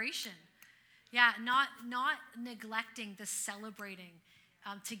 Celebration. Yeah, not neglecting the celebrating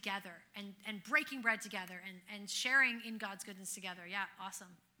together and breaking bread together and sharing in God's goodness together. Yeah,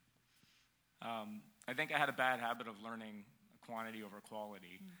 awesome. I think I had a bad habit of learning quantity over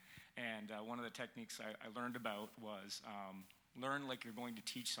quality. And one of the techniques I learned about was learn like you're going to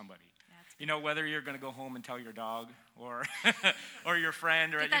teach somebody. You know, whether you're going to go home and tell your dog or or your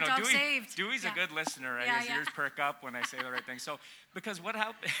friend, or Get that dog saved. Dewey's a good listener, right? His ears perk up when I say the right thing. So, because what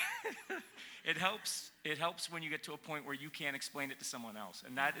happens, it helps when you get to a point where you can't explain it to someone else,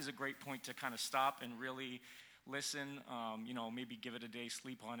 and that is a great point to kind of stop and really listen. You know, maybe give it a day,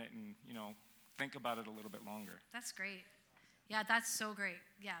 sleep on it, and think about it a little bit longer. That's great. Yeah, that's so great.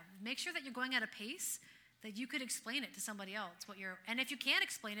 Yeah, make sure that you're going at a pace that you could explain it to somebody else. And if you can't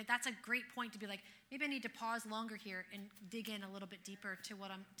explain it, that's a great point to be like, maybe I need to pause longer here and dig in a little bit deeper to what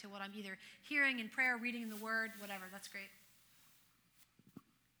I'm either hearing in prayer, reading in the Word, whatever. That's great.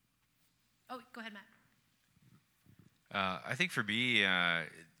 Oh, go ahead, Matt. I think for me,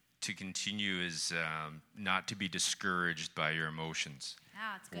 to continue is not to be discouraged by your emotions.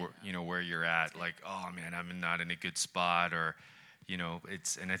 Yeah, it's good. Where you're at, like, oh man, I'm not in a good spot, or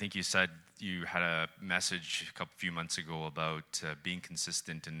and I think you said you had a message a few months ago about being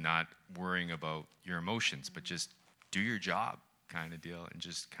consistent and not worrying about your emotions, but just do your job, kind of deal, and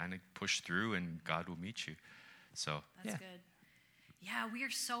just kind of push through, and God will meet you. So that's good. Yeah, we are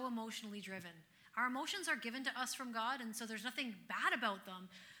so emotionally driven. Our emotions are given to us from God, and so there's nothing bad about them.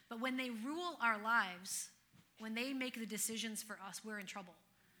 But when they rule our lives, when they make the decisions for us, we're in trouble.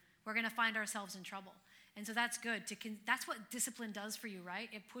 We're going to find ourselves in trouble. And so that's good. That's what discipline does for you, right?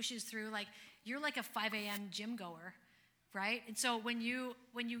 It pushes through. Like, you're like a 5 a.m. gym goer, right? And so when you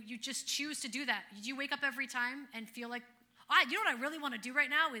just choose to do that, you wake up every time and feel like, you know what I really want to do right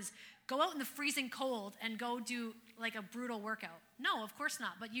now is go out in the freezing cold and go do like a brutal workout. No, of course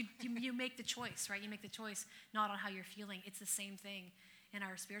not. But you make the choice, right? You make the choice not on how you're feeling. It's the same thing in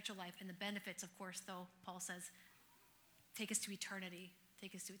our spiritual life. And the benefits, of course, though, Paul says, take us to eternity.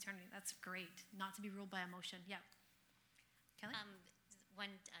 Take us to eternity. That's great. Not to be ruled by emotion. Yeah. Kelly?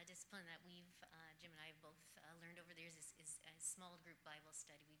 One discipline that we've, Jim and I have both learned over the years is a small group Bible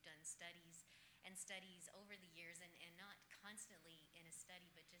study. We've done studies over the years, and not constantly in a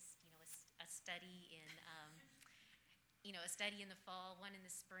study, but just, a study in, a study in the fall, one in the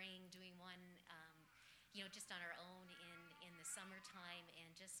spring, doing one, just on our own in the summertime.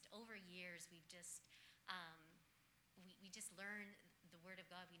 And just over years, we've just, we just learn the Word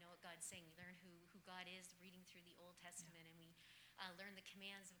of God. We know what God's saying. We learn who God is, reading through the Old Testament, and we learn the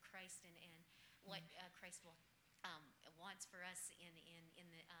commands of Christ and what Christ wants for us in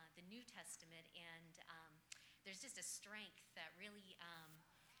the New Testament. And there's just a strength that really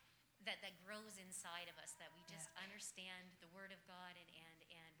that grows inside of us, that we just understand the Word of God,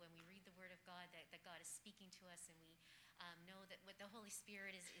 and when we read the Word of God, that God is speaking to us, and we know that what the Holy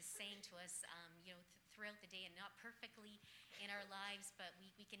Spirit is saying to us, throughout the day, and not perfectly in our lives, but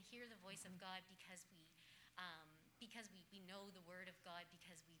we can hear the voice of God because we know the Word of God,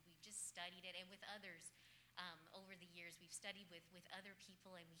 because we've just studied it, and with others over the years, we've studied with other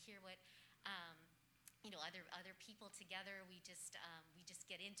people, and we hear what other people together. We just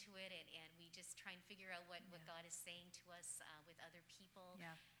get into it, and we just try and figure out what God is saying to us with other people.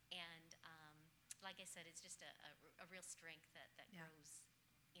 Yeah. And like I said, it's just a real strength that grows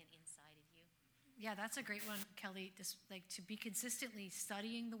inside of you. Yeah, that's a great one, Kelly. Just like to be consistently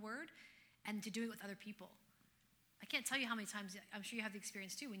studying the Word and to do it with other people. I can't tell you how many times, I'm sure you have the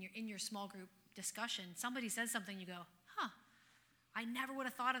experience too, when you're in your small group discussion, somebody says something, you go, I never would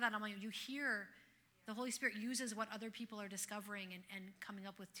have thought of that. You hear the Holy Spirit uses what other people are discovering and coming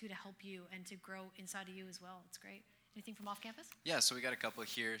up with too, to help you and to grow inside of you as well. It's great. Anything from off campus? Yeah, so we got a couple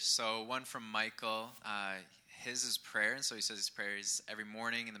here. So one from Michael. his is prayer, and so he says his prayer is every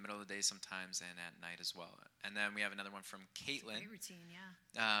morning, in the middle of the day sometimes, and at night as well. And then we have another one from Caitlin. Great routine,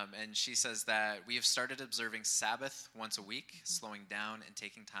 yeah. And she says that we have started observing Sabbath once a week, slowing down and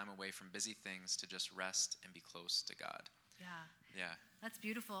taking time away from busy things to just rest and be close to God. Yeah. Yeah. That's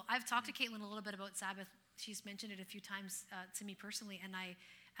beautiful. I've talked to Caitlin a little bit about Sabbath. She's mentioned it a few times to me personally, and I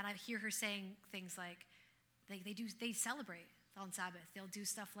hear her saying things like they celebrate on Sabbath. They'll do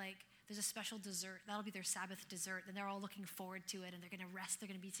stuff like there's a special dessert. That'll be their Sabbath dessert, and they're all looking forward to it, and they're going to rest. They're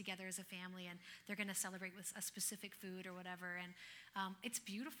going to be together as a family, and they're going to celebrate with a specific food or whatever, and it's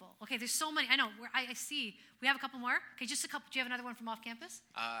beautiful. Okay, there's so many. I know. I see. We have a couple more. Okay, just a couple. Do you have another one from off campus?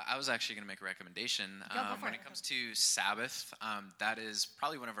 I was actually going to make a recommendation. Go for when it. It comes to Sabbath, that is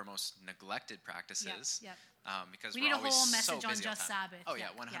probably one of our most neglected practices. Yeah. Because we we're need a always whole so message on busy all the just time. Sabbath. Oh yeah,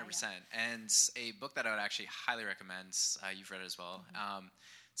 100%. And a book that I would actually highly recommend, you've read it as well.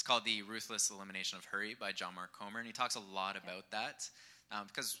 It's called The Ruthless Elimination of Hurry by John Mark Comer, and he talks a lot about that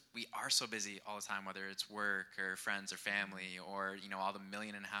because we are so busy all the time, whether it's work or friends or family or all the 1.5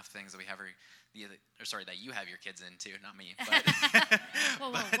 million things that we have that you have your kids into, not me, but,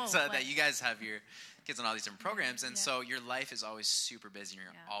 whoa. That you guys have your kids on all these different programs, and so your life is always super busy, and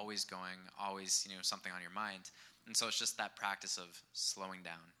you're always going, always something on your mind, and so it's just that practice of slowing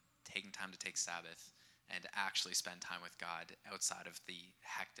down, taking time to take Sabbath, and actually spend time with God outside of the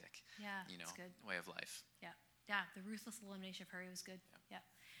hectic, way of life. Yeah. The ruthless elimination of hurry was good. Yeah.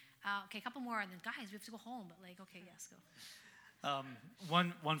 Okay, a couple more, and then guys, we have to go home. But okay, yes, go.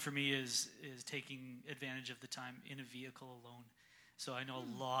 One for me is taking advantage of the time in a vehicle alone. So I know a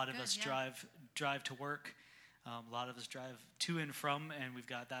lot of us drive to work. A lot of us drive to and from, and we've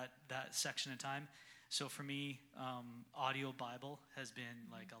got that section of time. So for me, audio Bible has been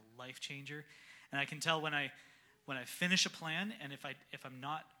like a life changer. And I can tell when I finish a plan, and if I'm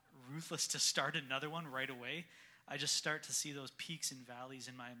not ruthless to start another one right away, I just start to see those peaks and valleys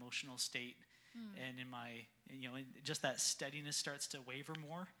in my emotional state, and in my just that steadiness starts to waver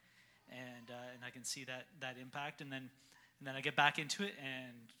more, and I can see that impact, and then I get back into it,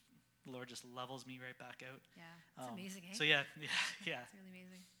 and the Lord just levels me right back out. Yeah, it's amazing. Eh? So yeah. It's really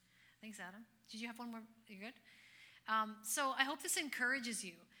amazing. Thanks, Adam. Did you have one more? You're good. So I hope this encourages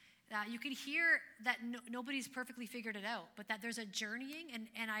you. You can hear that nobody's perfectly figured it out, but that there's a journeying,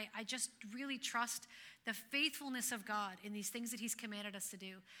 and I just really trust the faithfulness of God in these things that he's commanded us to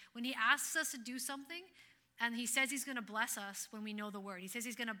do. When he asks us to do something, and he says he's going to bless us when we know the word. He says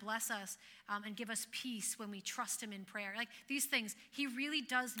he's going to bless us and give us peace when we trust him in prayer. Like these things, he really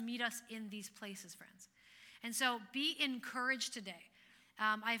does meet us in these places, friends. And so be encouraged today.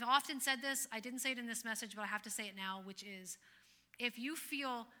 I've often said this. I didn't say it in this message, but I have to say it now, which is if you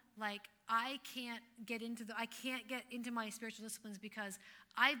feel like I can't get into my spiritual disciplines because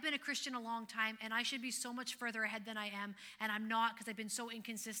I've been a Christian a long time and I should be so much further ahead than I am, and I'm not because I've been so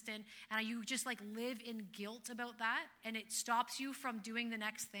inconsistent, and you just live in guilt about that, and it stops you from doing the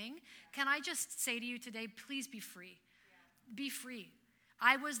next thing. Can I just say to you today, please be free. Be free.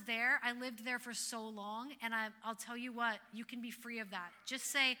 I was there. I lived there for so long, and I'll tell you what, you can be free of that.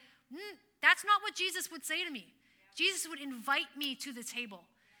 Just say, that's not what Jesus would say to me. Jesus would invite me to the table.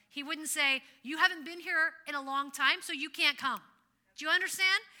 He wouldn't say, you haven't been here in a long time, so you can't come. Do you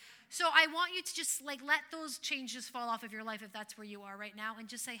understand? So I want you to just let those changes fall off of your life if that's where you are right now, and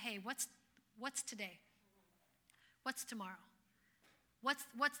just say, hey, what's today? What's tomorrow? What's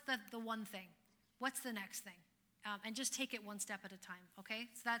the one thing? What's the next thing? And just take it one step at a time, okay?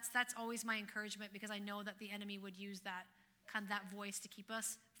 So that's always my encouragement, because I know that the enemy would use that voice to keep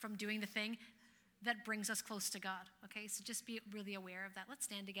us from doing the thing that brings us close to God, okay? So just be really aware of that. Let's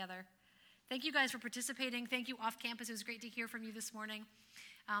stand together. Thank you guys for participating. Thank you off campus. It was great to hear from you this morning.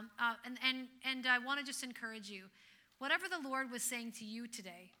 And I want to just encourage you. Whatever the Lord was saying to you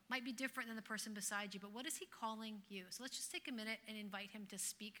today might be different than the person beside you, but what is he calling you? So let's just take a minute and invite him to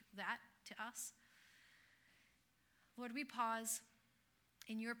speak that to us. Lord, we pause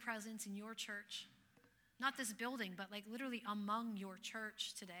in your presence, in your church, not this building, but literally among your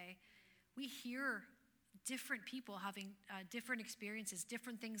church today. We hear different people having different experiences,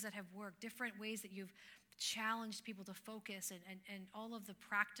 different things that have worked, different ways that you've challenged people to focus, and all of the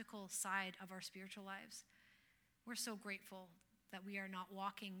practical side of our spiritual lives. We're so grateful that we are not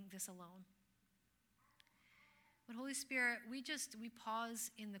walking this alone. But Holy Spirit, we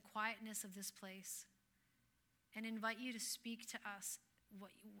pause in the quietness of this place and invite you to speak to us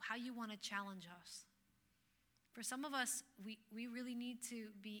how you want to challenge us. For some of us, we really need to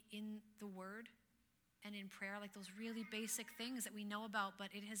be in the Word and in prayer, those really basic things that we know about, but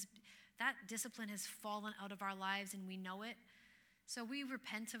that discipline has fallen out of our lives, and we know it. So we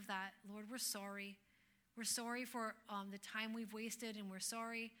repent of that. Lord, we're sorry. We're sorry for the time we've wasted, and we're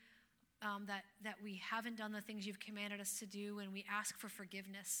sorry that we haven't done the things you've commanded us to do, and we ask for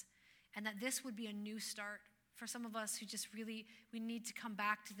forgiveness, and that this would be a new start for some of us who just really, we need to come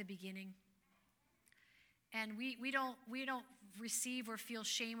back to the beginning. And we don't receive or feel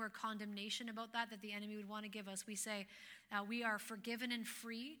shame or condemnation about that the enemy would want to give us. We say, we are forgiven and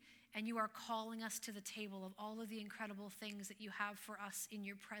free, and you are calling us to the table of all of the incredible things that you have for us in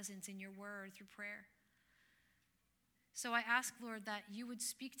your presence, in your word, through prayer. So I ask, Lord, that you would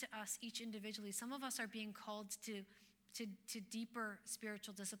speak to us each individually. Some of us are being called to deeper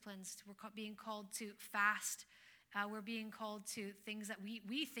spiritual disciplines. We're being called to fast. We're being called to things that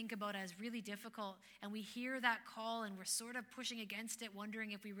we think about as really difficult, and we hear that call, and we're sort of pushing against it,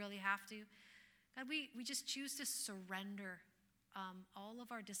 wondering if we really have to. God, we just choose to surrender all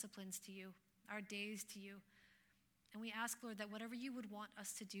of our disciplines to you, our days to you. And we ask, Lord, that whatever you would want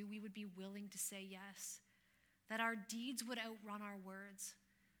us to do, we would be willing to say yes. That our deeds would outrun our words.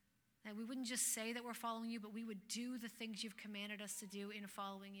 That we wouldn't just say that we're following you, but we would do the things you've commanded us to do in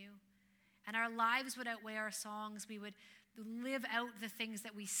following you. And our lives would outweigh our songs. We would live out the things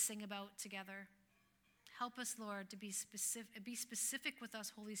that we sing about together. Help us, Lord, to be specific with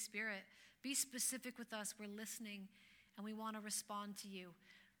us, Holy Spirit. Be specific with us. We're listening, and we want to respond to you.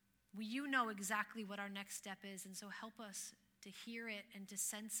 You know exactly what our next step is, and so help us to hear it and to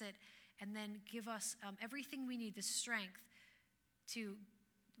sense it, and then give us everything we need, the strength to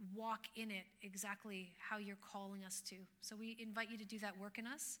walk in it exactly how you're calling us to. So we invite you to do that work in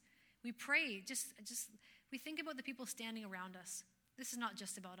us. We pray, we think about the people standing around us. This is not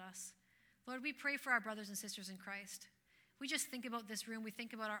just about us. Lord, we pray for our brothers and sisters in Christ. We just think about this room. We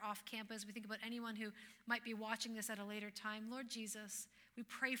think about our off-campus. We think about anyone who might be watching this at a later time. Lord Jesus, we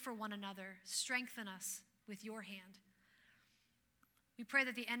pray for one another. Strengthen us with your hand. We pray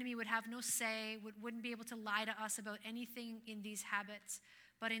that the enemy would have no say, wouldn't be able to lie to us about anything in these habits,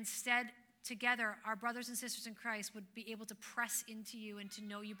 but instead, together, our brothers and sisters in Christ would be able to press into you and to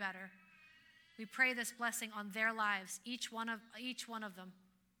know you better. We pray this blessing on their lives, each one of them.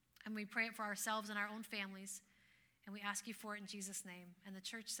 And we pray it for ourselves and our own families. And we ask you for it in Jesus' name. And the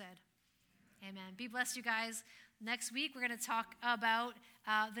church said, amen. Be blessed, you guys. Next week, we're going to talk about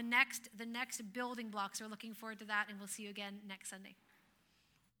the next building blocks. We're looking forward to that, and we'll see you again next Sunday.